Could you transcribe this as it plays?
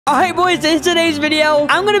All right, boys, in today's video,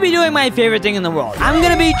 I'm going to be doing my favorite thing in the world. I'm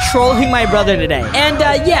going to be trolling my brother today. And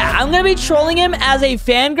yeah, I'm going to be trolling him as a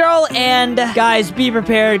fangirl. And guys, be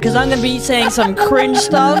prepared because I'm going to be saying some cringe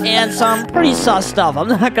stuff and some pretty sus stuff. I'm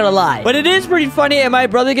not going to lie. But it is pretty funny, and my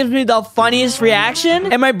brother gives me the funniest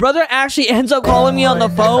reaction. And my brother actually ends up calling me on the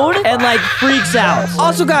phone and like freaks out.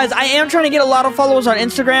 Also, guys, I am trying to get a lot of followers on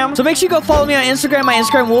Instagram. So make sure you go follow me on Instagram. My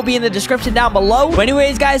Instagram will be in the description down below. But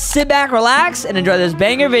anyways, guys, sit back, relax, and enjoy this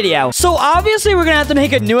banger video. So obviously, we're going to have to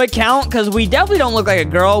make a new account because we definitely don't look like a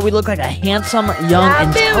girl. We look like a handsome, young,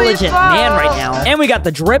 intelligent man right now. And we got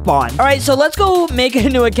the drip on. All right, so let's go make a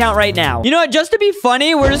new account right now. You know what? Just to be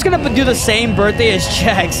funny, we're just going to do the same birthday as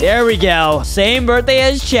Chex. There we go. Same birthday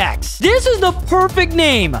as Chex. This is the perfect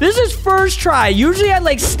name. This is first try. Usually, I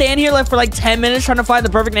like stand here like for like 10 minutes trying to find the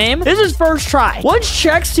perfect name. This is first try. Once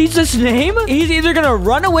Chex sees this name, he's either going to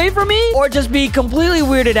run away from me or just be completely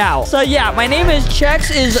weirded out. So yeah, my name is Chex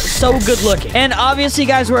is so good looking. And obviously,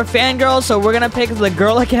 guys, we're a fangirl, so we're going to pick the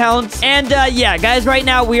girl account. And yeah, guys, right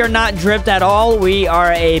now, we are not dripped at all. We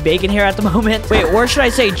are a bacon hair at the moment. Wait, or should I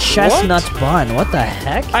say chestnut bun? What the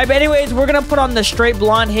heck? All right, but anyways, we're going to put on the straight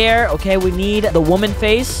blonde hair. Okay, we need the woman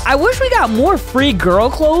face. I wish we got more free girl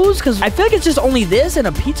clothes because I feel like it's just only this and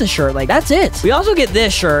a pizza shirt. Like, that's it. We also get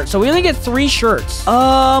this shirt, so we only get 3 shirts.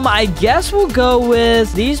 I guess we'll go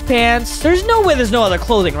with these pants. There's no way there's no other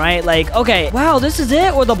clothing, right? Like, okay, wow, this is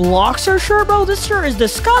it? Or the Bloxer shirt, bro? This shirt is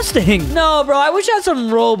disgusting. No, bro, I wish I had some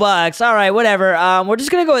Robux. All right, whatever. We're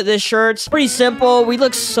just gonna go with this shirt. It's pretty simple. We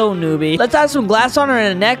look so newbie. Let's add some glass on her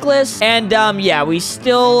and a necklace. And, yeah, we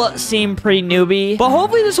still seem pretty newbie. But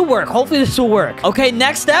hopefully this will work. Hopefully this will work. Okay,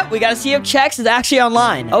 next step, we gotta see if Chex is actually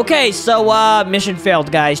online. Okay, so, mission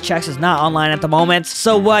failed, guys. Chex is not online at the moment.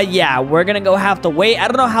 So, yeah, we're gonna go have to wait. I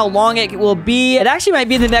don't know how long it will be. It actually might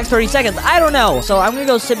be in the next 30 seconds. I don't know. So, I'm gonna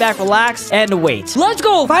go sit back, relax, and wait. Let's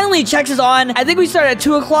go. Finally, Chex is on. I think we started at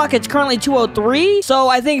 2 o'clock. It's currently 2:03. So,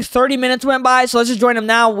 I think 30 minutes went by. So, let's just join him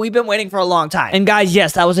now. We've been waiting for a long time. And, guys,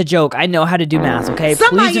 yes, that was a joke. I know how to do math, okay?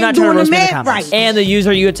 Please do not try to roast me in the comments. And the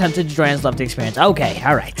user you attempted to join has left the experience. Okay,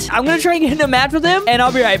 all right. I'm gonna try and get into a match with him, and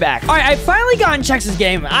I'll be right back. All right, I finally got in Chex's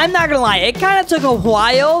game. I'm not gonna lie. It kind of took a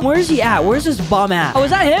while. Where's he at? Where's this bum at? Oh,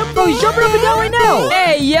 is that him? Oh, he's jumping up and down right now.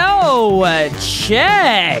 Hey, yo,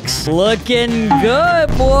 Chex. Looking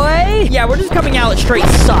good, boy. Yeah, we're just coming out straight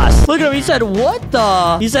sus. Look at him. He said, what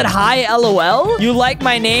the? He said, hi, LOL. You like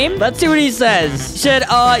my name? Let's see what he says. He said,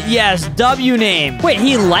 yes, W name. Wait,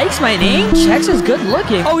 he likes my name? Chex is good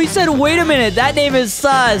looking. Oh, he said, wait a minute. That name is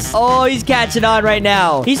sus. Oh, he's catching on right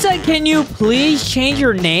now. He said, can you please change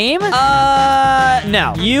your name?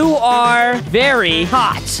 No. You are very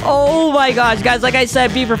hot. Oh my gosh, guys. Like I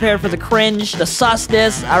said, be prepared for the cringe, the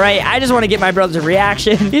susness. All right, I just want to get my brother's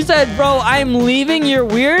reaction. He said, bro, I'm leaving. You're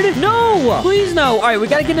weird. No, please no. All right, we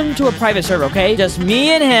got to get him to a private server, okay? Just me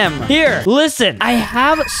and him. Here, listen. I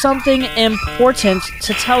have something important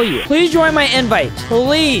to tell you. Please join my invite.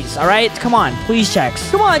 Please. All right, come on. Please,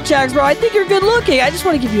 Chex. Come on, Chex, bro. I think you're good looking. I just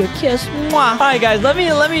want to give you a kiss. Mwah. All right, guys, let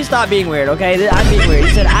me stop being weird, okay? I'm being weird.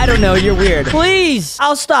 He said, I don't know. You're weird. Please.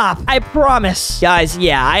 I'll stop. I promise. Guys,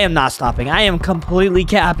 yeah, I am not stopping. I am completely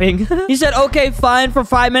capping. He said, okay, fine, for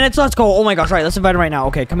 5 minutes. Let's go. Oh my gosh. All right, let's invite him right now.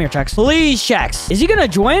 Okay, come here, Chex. Please, Chex. Is he gonna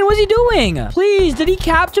join? What's he doing? Please, did he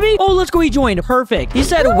cap to me? Oh, let's go. He joined. Perfect. He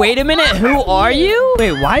said, wait a minute. Who are you?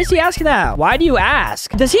 Wait, why is he asking that? Why do you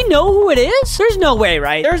ask? Does he know who it is? There's no way,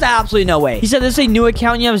 right? There's absolutely no way. He said, this is a new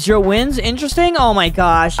account. You have 0 wins. Interesting. Oh my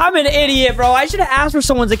gosh. I'm an idiot, bro. I should have asked for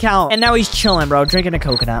someone's account. And now he's chilling, bro. Drinking a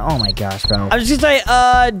coconut. Oh my gosh, bro. I'm just gonna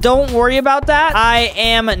say, don't worry about that. I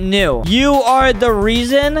am new. You are the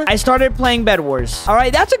reason I started playing Bedwars. All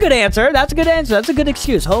right, that's a good answer. That's a good answer. That's a good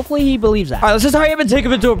excuse. Hopefully he believes that. All right, let's just hurry up and take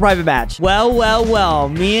him into a private match. Well, well, well.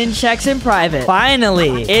 Me and Chex in private.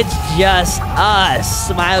 Finally, it's just us.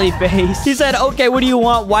 Smiley face. He said, okay, what do you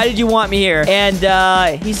want? Why did you want me here?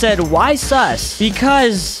 And he said, why sus?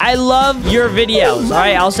 Because I love your videos. All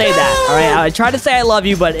right, I'll say that. All right, I tried to say I love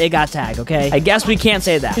you, but it got tagged, okay? I guess we can't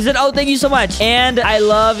say that. He said, oh, thank you so much. And I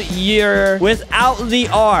love your without the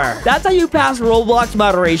R. That's how you pass Roblox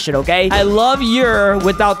moderation, okay? I love your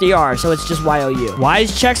without the R, so it's just Y-O-U. Why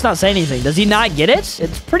is Chex not saying anything? Does he not get it?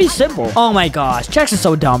 It's pretty simple. Oh my gosh, Chex is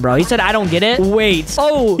so dumb, bro. He said, I don't get it. Wait.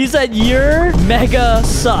 Oh, he said, you're mega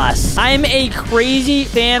sus. I'm a crazy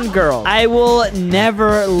fangirl. I will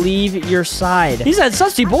never leave your side. He said,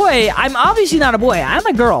 sussy boy. I'm obviously not a boy. I'm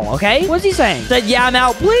a girl, okay? What's he saying? He said, yeah, I'm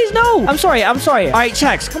out. Please, no. I'm sorry. I'm sorry. All right,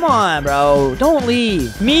 Chex, come on, bro. Don't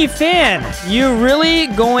leave. Me, fan. You really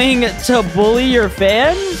going to bully your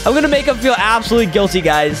fans? I'm gonna make him feel absolutely guilty,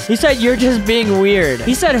 guys. He said, you're just being weird.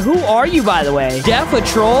 He said, who are you, by the way? Deaf a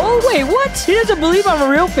troll? Wait, what? He doesn't believe I'm a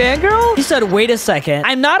real fangirl? He said, wait a second.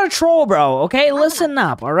 I'm not a troll, bro, okay? Listen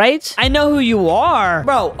up, all right? I know who you are.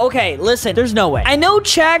 Bro, okay, listen, there's no way. I know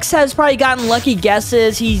Chex has probably gotten lucky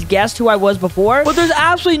guesses. He's guessed who I was before, but there's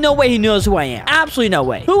absolutely no way he knows who I am. Absolutely no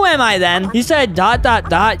way. Who am I then? He said, ...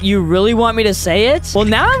 You really want me to say it? Well,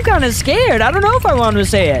 now I'm kind of scared. I don't know if I want him to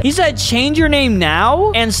say it. He said, change your name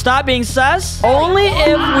now and stop being sus. Only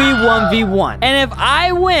if we 1v1. And if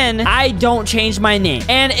I win, I don't change my name.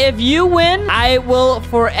 And if you win, I will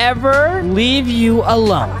forever leave you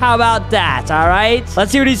alone. How about that, all right?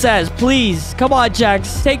 Let's see what he says. Please. Come on,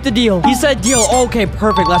 Chex. Take the deal. He said deal. Okay,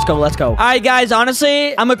 perfect. Let's go. Let's go. All right, guys.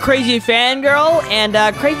 Honestly, I'm a crazy fangirl, and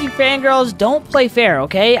crazy fangirls don't play fair,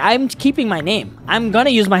 okay? I'm keeping my name. I'm gonna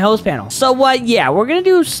use my host panel. So what? Yeah, we're gonna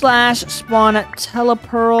do /spawn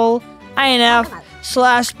telepearl INF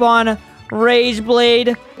 /spawn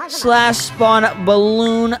rageblade /spawn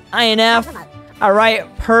balloon INF. All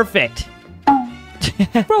right, perfect.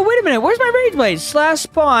 Bro, wait a minute. Where's my rage blade?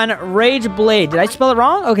 /spawn rage blade. Did I spell it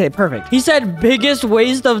wrong? Okay, perfect. He said biggest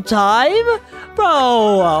waste of time?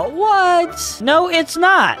 Bro, what? No, it's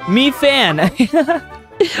not. Me fan.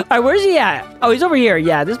 All right, where's he at? Oh, he's over here.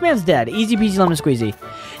 Yeah, this man's dead. Easy peasy lemon squeezy.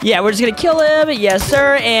 Yeah, we're just gonna kill him. Yes,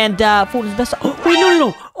 sir. And Foltyn's best. Oh, wait,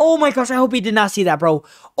 no. Oh my gosh, I hope he did not see that, bro.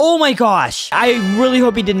 Oh my gosh. I really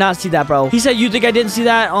hope he did not see that, bro. He said, you think I didn't see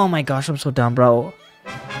that? Oh my gosh, I'm so dumb, bro.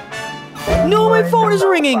 No, my phone is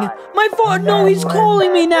ringing. My phone. No, he's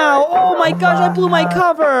calling me now. Oh my gosh, I blew my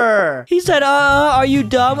cover. He said, are you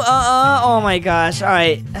dumb? Oh my gosh. All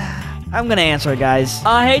right. I'm gonna answer it, guys.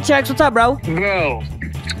 Hey, Chex, what's up, bro? Bro,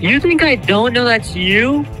 you think I don't know that's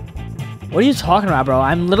you? What are you talking about, bro?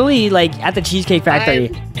 I'm literally, like, at the Cheesecake Factory.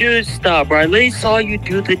 Dude, stop, bro. I literally saw you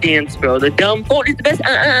do the dance, bro. The dumb Foltyn's the best,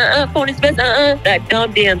 Foltyn's the best, that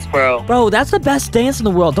dumb dance, bro. Bro, that's the best dance in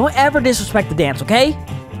the world. Don't ever disrespect the dance, okay?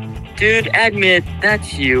 Dude, admit,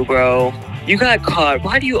 that's you, bro. You got caught.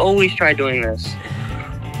 Why do you always try doing this?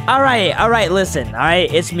 All right, listen. All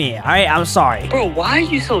right, it's me. All right, I'm sorry. Bro, why are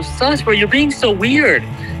you so sus, bro? You're being so weird.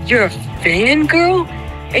 You're a fangirl?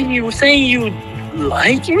 And you saying you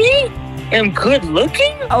like me? Am good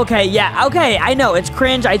looking? Okay, yeah, okay, I know, it's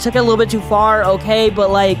cringe. I took it a little bit too far, okay? But,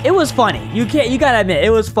 like, it was funny. You gotta admit,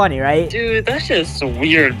 it was funny, right? Dude, that's just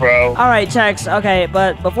weird, bro. All right, Chex, okay,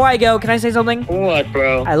 but before I go, can I say something? What,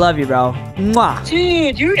 bro? I love you, bro. Mwah.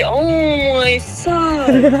 Dude, you're oh my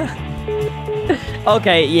son.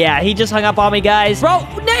 Okay, yeah, he just hung up on me, guys. Bro,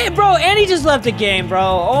 and he just left the game, bro.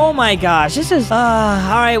 Oh my gosh, this is, all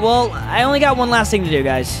right, well, I only got one last thing to do,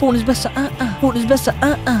 guys. Foltyn's best, Foltyn's best,